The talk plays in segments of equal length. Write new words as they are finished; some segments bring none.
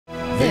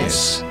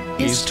This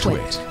is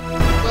TWiT.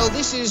 Well,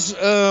 this is,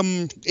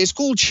 it's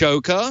called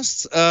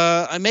ShowCast.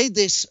 I made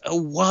this a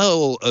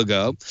while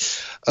ago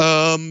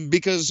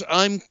because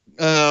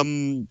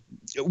when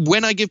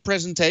I give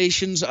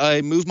presentations,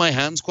 I move my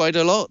hands quite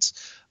a lot.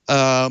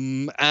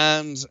 And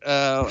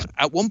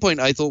at one point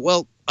I thought,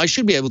 well, I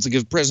should be able to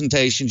give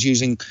presentations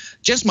using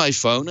just my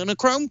phone and a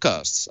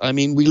Chromecast. I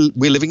mean,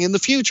 we're living in the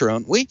future,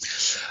 aren't we?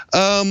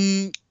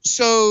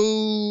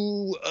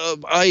 So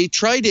I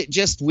tried it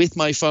just with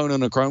my phone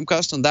and a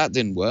Chromecast, and that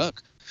didn't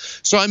work.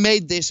 So I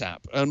made this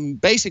app,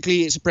 and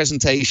basically it's a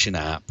presentation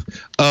app.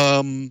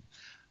 Now,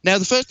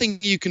 the first thing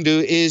you can do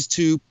is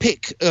to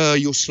pick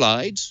your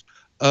slides.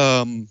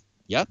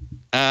 Yeah,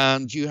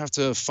 and you have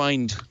to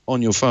find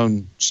on your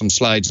phone some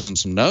slides and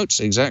some notes,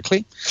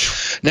 exactly.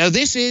 Now,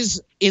 this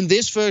is, in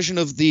this version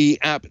of the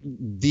app,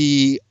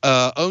 the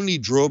only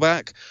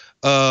drawback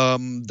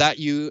that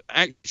you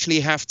actually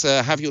have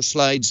to have your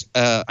slides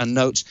and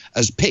notes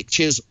as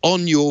pictures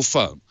on your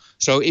phone.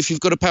 So if you've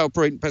got a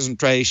PowerPoint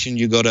presentation,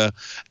 you've got to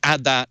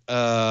add that,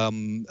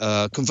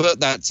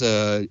 convert that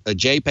to a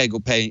JPEG or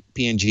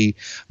PNG,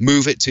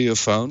 move it to your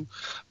phone.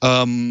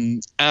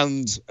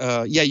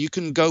 Yeah, you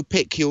can go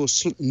pick your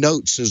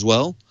notes as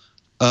well.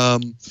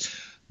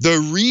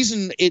 The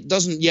reason it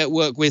doesn't yet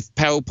work with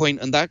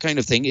PowerPoint and that kind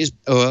of thing is,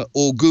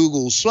 or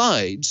Google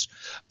Slides,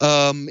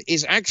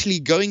 is actually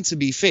going to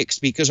be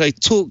fixed, because I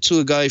talked to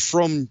a guy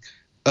from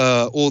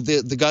or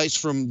the guys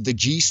from the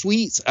G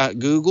Suite at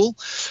Google,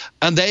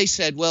 and they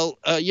said, well,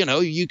 you know,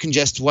 you can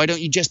just, why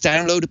don't you just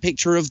download a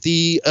picture of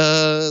the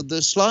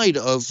slide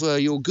of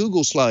your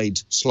Google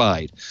slide?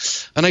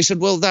 And I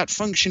said, well, that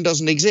function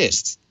doesn't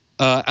exist.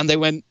 And they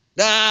went,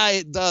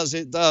 it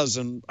does.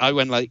 And I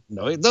went like,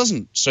 no, it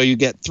doesn't. So you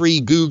get three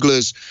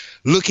Googlers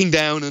looking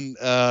down and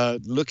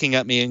looking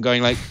at me and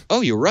going like, oh,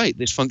 you're right,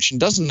 this function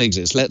doesn't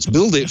exist. Let's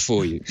build it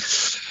for you.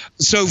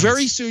 So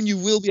very soon you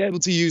will be able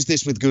to use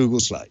this with Google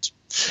Slides.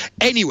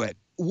 Anyway,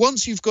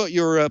 once you've got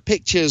your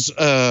pictures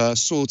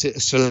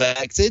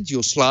selected,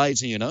 your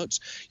slides and your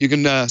notes, you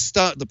can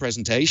start the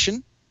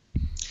presentation.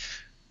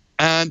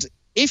 And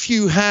if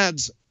you had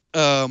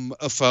a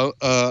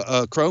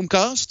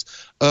Chromecast,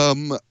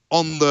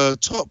 on the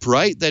top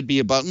right, there'd be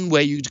a button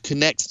where you'd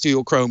connect to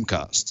your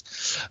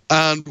Chromecast.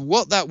 And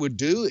what that would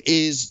do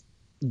is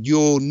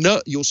your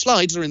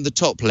slides are in the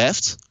top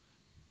left.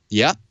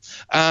 Yeah.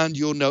 And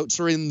your notes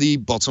are in the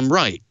bottom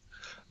right.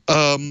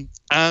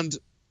 And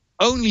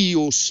only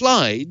your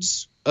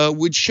slides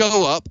would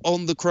show up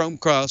on the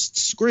Chromecast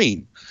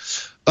screen.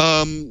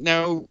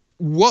 Now,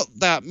 what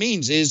that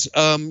means is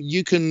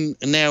you can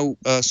now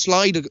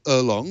slide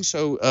along.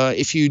 So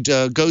if you'd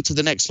go to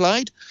the next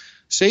slide,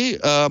 see,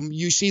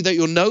 you see that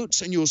your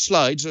notes and your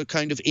slides are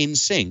kind of in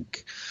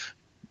sync.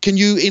 Can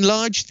you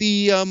enlarge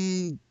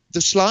the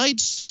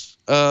slides?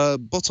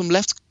 Bottom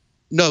left?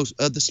 No,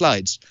 the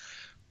slides.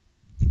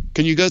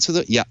 Can you go to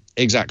the? Yeah,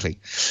 exactly.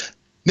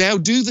 Now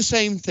do the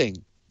same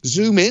thing.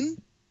 Zoom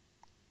in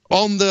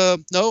on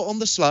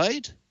the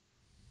slide.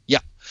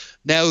 Yeah.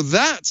 Now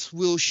that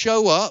will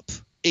show up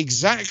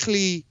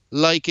exactly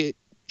like it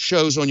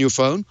shows on your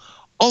phone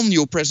on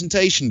your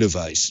presentation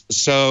device.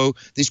 So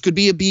this could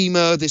be a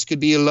beamer, this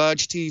could be a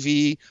large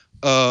TV,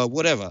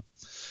 whatever.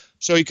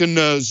 So you can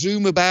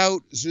zoom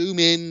about, zoom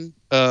in,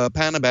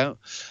 pan about.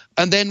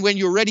 And then when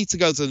you're ready to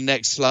go to the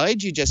next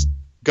slide, you just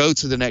go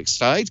to the next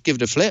slide, give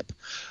it a flip.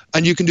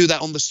 And you can do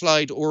that on the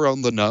slide or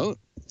on the note.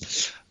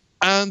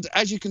 And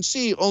as you can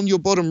see on your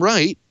bottom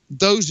right,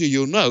 those are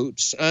your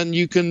notes. And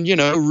you can, you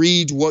know,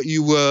 read what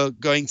you were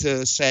going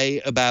to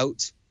say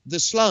about the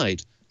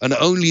slide. And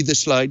only the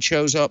slide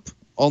shows up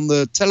on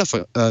the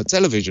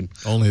television.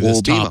 Only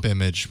this top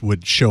image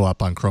would show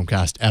up on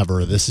Chromecast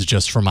ever. This is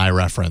just for my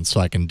reference,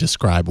 so I can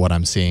describe what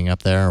I'm seeing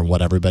up there or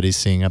what everybody's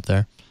seeing up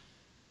there.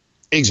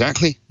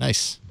 Exactly.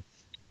 Nice.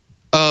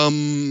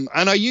 And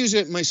I use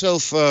it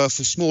myself for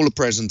smaller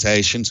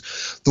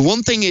presentations. The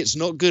one thing it's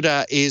not good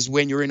at is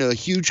when you're in a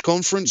huge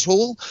conference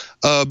hall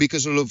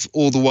because of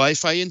all the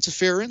Wi-Fi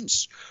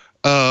interference.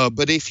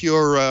 But if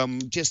you're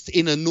just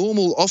in a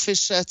normal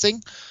office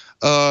setting,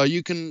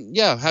 you can,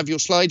 yeah, have your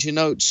slides, your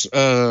notes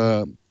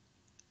on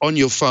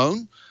your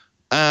phone.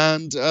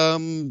 And,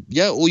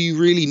 yeah, all you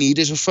really need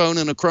is a phone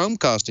and a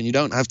Chromecast, and you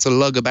don't have to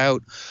lug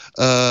about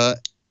a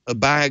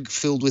bag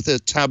filled with a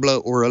tablet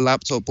or a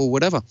laptop or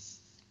whatever.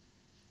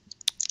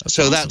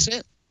 So awesome. That's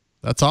it.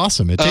 That's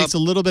awesome. It takes a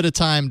little bit of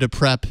time to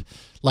prep.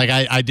 Like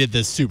I did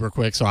this super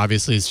quick, so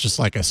obviously it's just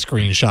like a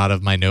screenshot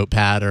of my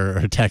notepad or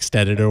a text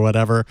edit or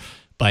whatever.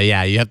 But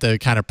yeah, you have to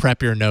kind of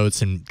prep your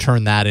notes and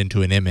turn that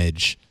into an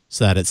image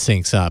so that it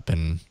syncs up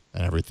and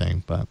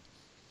everything. But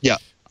yeah,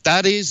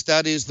 that is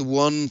the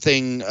one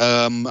thing.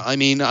 I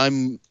mean,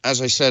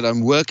 as I said,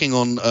 I'm working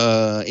on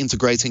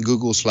integrating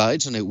Google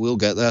Slides, and it will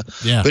get there.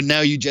 Yeah. But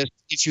now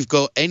if you've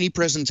got any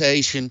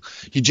presentation,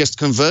 you just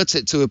convert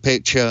it to a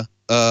picture.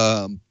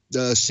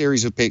 A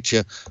series of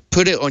picture,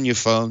 put it on your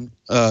phone,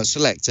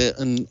 select it,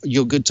 and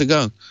you're good to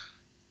go.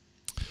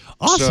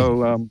 Awesome.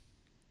 So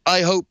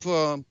I hope,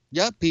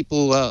 yeah,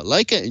 people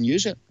like it and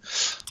use it.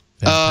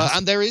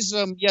 And there is,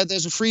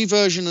 there's a free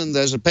version and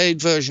there's a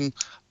paid version.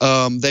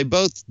 They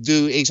both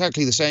do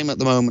exactly the same at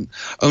the moment.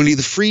 Only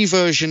the free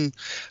version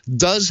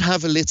does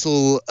have a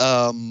little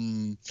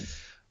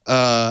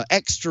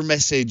extra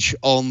message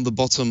on the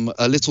bottom,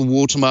 a little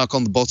watermark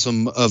on the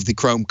bottom of the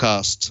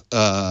Chromecast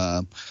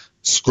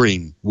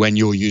screen when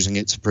you're using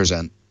it to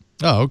present.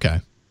 Oh, okay.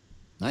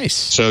 Nice.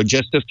 So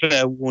just a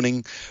fair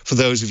warning for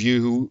those of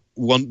you who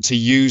want to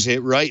use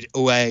it right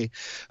away.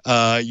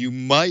 You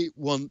might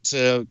want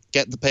to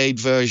get the paid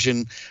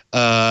version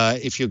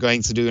if you're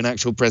going to do an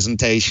actual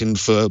presentation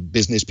for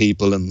business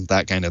people and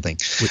that kind of thing.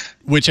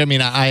 Which I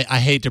mean, I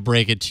hate to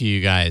break it to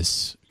you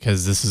guys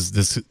because this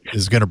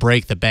is going to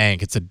break the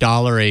bank. It's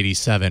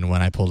 $1.87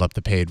 when I pulled up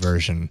the paid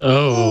version.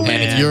 Oh,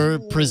 man. And if you're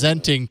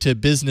presenting to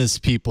business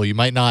people, you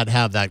might not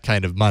have that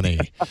kind of money.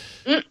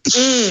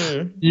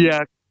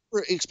 Yeah.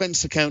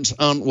 Expense accounts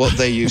aren't what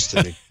they used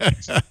to be.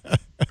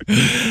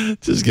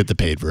 Just get the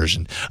paid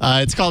version.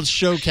 It's called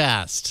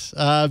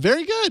ShowCast.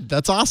 Very good.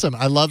 That's awesome.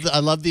 I love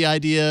the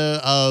idea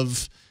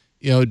of,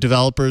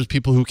 developers,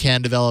 people who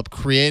can develop,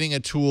 creating a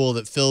tool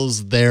that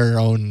fills their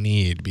own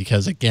need,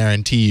 because I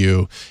guarantee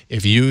you,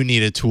 if you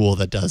need a tool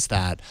that does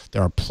that,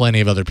 there are plenty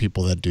of other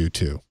people that do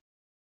too.